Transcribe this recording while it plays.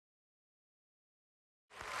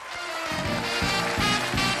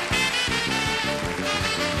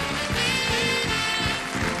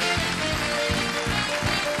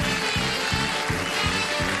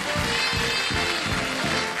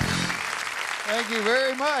Thank you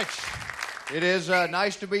very much. It is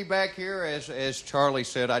nice to be back here. As Charlie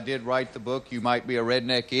said, I did write the book, You Might Be a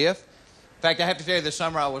Redneck If. In fact, I have to tell you, this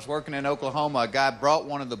summer I was working in Oklahoma. A guy brought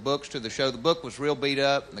one of the books to the show. The book was real beat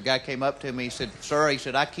up. And the guy came up to me. He said, "Sir," he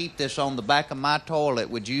said, "I keep this on the back of my toilet.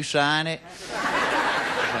 Would you sign it?"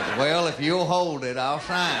 I was like, "Well, if you'll hold it, I'll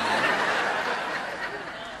sign it."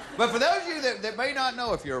 But for those of you that may not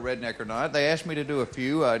know if you're a redneck or not, they asked me to do a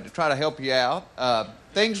few to try to help you out.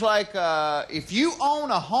 Things like if you own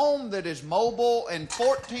a home that is mobile and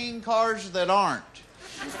 14 cars that aren't,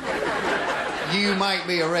 you might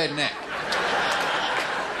be a redneck.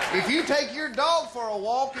 If you take your dog for a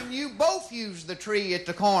walk and you both use the tree at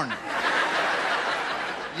the corner,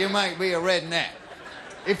 you might be a redneck.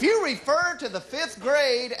 If you refer to the 5th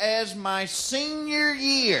grade as my senior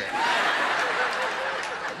year,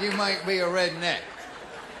 you might be a redneck.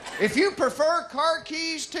 If you prefer car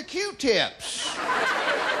keys to Q-tips,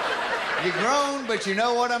 you're grown, but you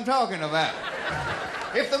know what I'm talking about.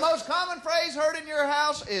 If the most common phrase heard in your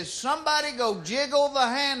house is "somebody go jiggle the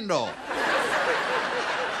handle,"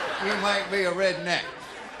 you might be a redneck.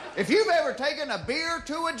 If you've ever taken a beer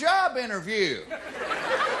to a job interview,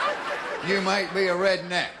 you might be a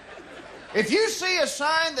redneck. If you see a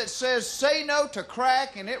sign that says "say no to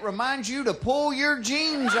crack" and it reminds you to pull your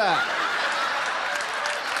jeans out,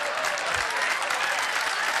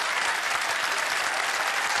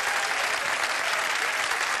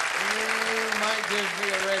 you might just be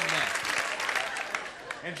a redneck.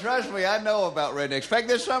 And trust me, I know about rednecks. In fact,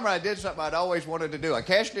 this summer I did something I'd always wanted to do. I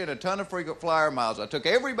cashed in a ton of frequent flyer miles. I took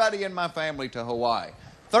everybody in my family to Hawaii.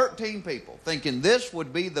 13 people, thinking this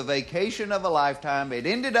would be the vacation of a lifetime. It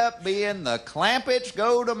ended up being the Clampetts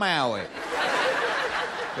Go to Maui.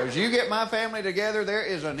 Because you get my family together, there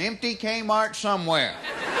is an empty Kmart somewhere.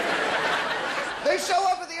 They show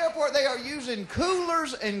up at the airport, they are using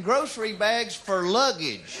coolers and grocery bags for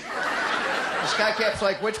luggage. This guy kept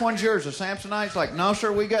like, "Which one's yours, the Samsonite's?" Like, "No,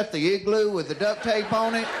 sir, we got the Igloo with the duct tape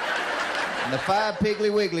on it and the 5 Piggly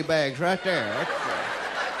Wiggly bags right there."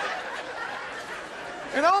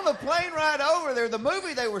 And on the plane ride over there, the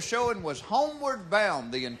movie they were showing was Homeward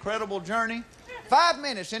Bound, The Incredible Journey. 5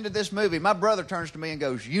 minutes into this movie, my brother turns to me and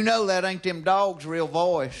goes, "You know that ain't them dogs' real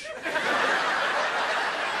voice."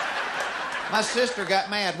 My sister got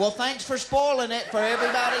mad. "Well, thanks for spoiling it for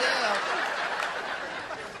everybody else."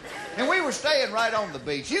 And we were staying right on the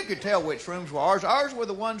beach. You could tell which rooms were ours. Ours were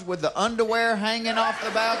the ones with the underwear hanging off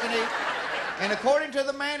the balcony. And according to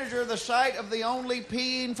the manager, the site of the only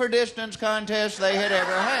peeing for distance contest they had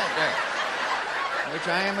ever had there. Which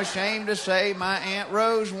I am ashamed to say my Aunt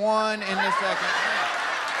Rose won in the second round.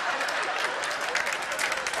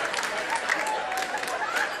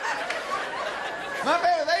 My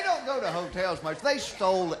man, they don't go to hotels much. They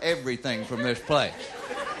stole everything from this place.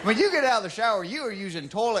 When you get out of the shower, you are using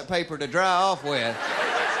toilet paper to dry off with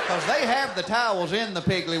because they have the towels in the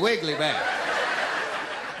Piggly Wiggly bag.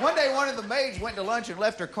 One day, one of the maids went to lunch and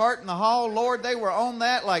left her cart in the hall. Lord, they were on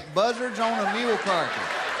that like buzzards on a mule carcass.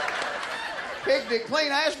 Picked it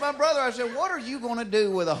clean. I asked my brother, I said, "What are you going to do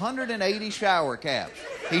with 180 shower caps?"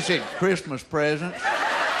 He said, "Christmas presents."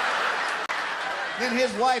 Then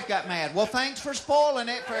his wife got mad. "Well, thanks for spoiling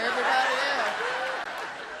it for everybody else."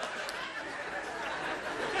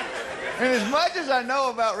 And as much as I know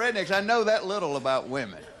about rednecks, I know that little about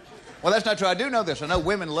women. Well, that's not true. I do know this. I know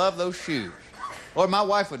women love those shoes. Lord, my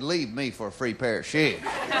wife would leave me for a free pair of shoes.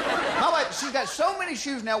 My wife, she's got so many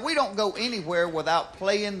shoes now, we don't go anywhere without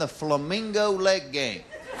playing the flamingo leg game.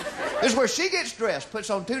 This is where she gets dressed, puts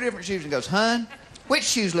on 2 different shoes and goes, "Hun, which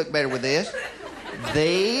shoes look better with this?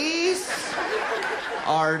 These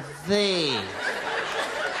or these?"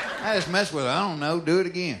 I just mess with her. I don't know. Do it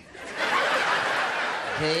again.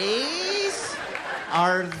 These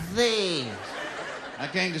or these? I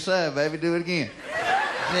can't decide, baby. Do it again.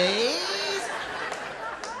 These?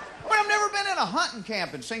 I've never been in a hunting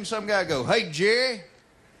camp and seen some guy go, "Hey, Jerry,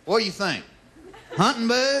 what do you think? Hunting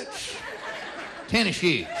boots, tennis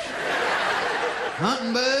shoes.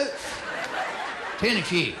 Hunting boots, tennis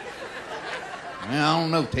shoes." Well, I don't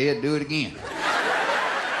know, Ted. Do it again.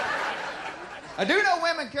 I do know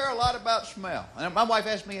women care a lot about smell. And my wife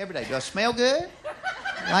asks me every day, "Do I smell good?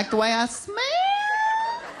 Like the way I smell?"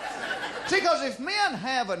 See, because if men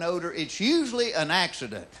have an odor, it's usually an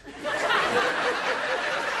accident.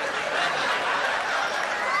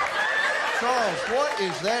 Charles, what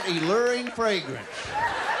is that alluring fragrance?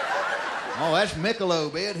 Oh, that's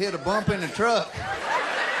Michelob. It hit a bump in the truck.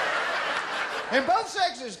 And both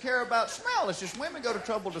sexes care about smell. It's just women go to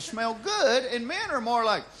trouble to smell good, and men are more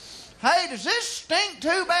like, "Hey, does this stink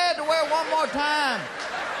too bad to wear one more time?"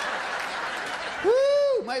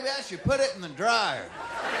 Woo! maybe I should put it in the dryer.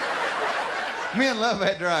 Men love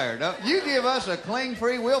that dryer. Don't you give us a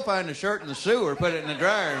cling-free, we'll find a shirt in the sewer, put it in the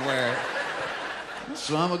dryer and wear it.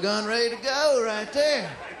 Summer gun ready to go right there.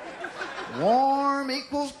 Warm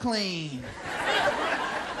equals clean.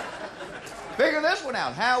 Figure this one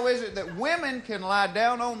out. How is it that women can lie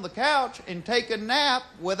down on the couch and take a nap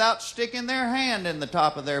without sticking their hand in the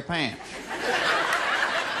top of their pants?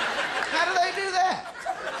 How do they do that?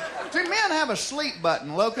 See, men have a sleep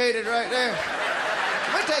button located right there.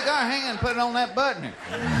 We take our hand and put it on that button here.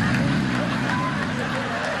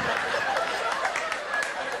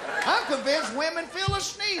 I'm convinced women feel a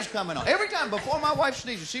sneeze coming on. Every time before my wife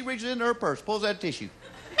sneezes, she reaches into her purse, pulls out tissue.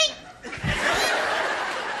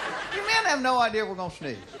 You men have no idea we're going to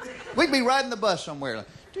sneeze. We'd be riding the bus somewhere like,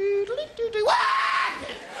 doo-doo-doo-doo-doo.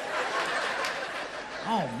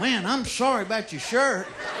 Oh, man, I'm sorry about your shirt.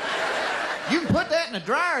 You can put that in the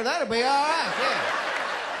dryer. That'll be all right,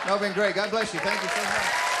 yeah. No, it's been great. God bless you. Thank you so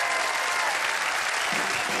much.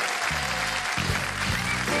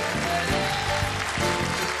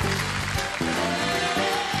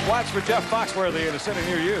 Watch for Jeff Foxworthy in a city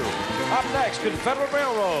near you. Up next, Confederate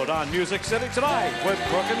Railroad on Music City Tonight with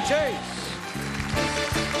Crook Chase.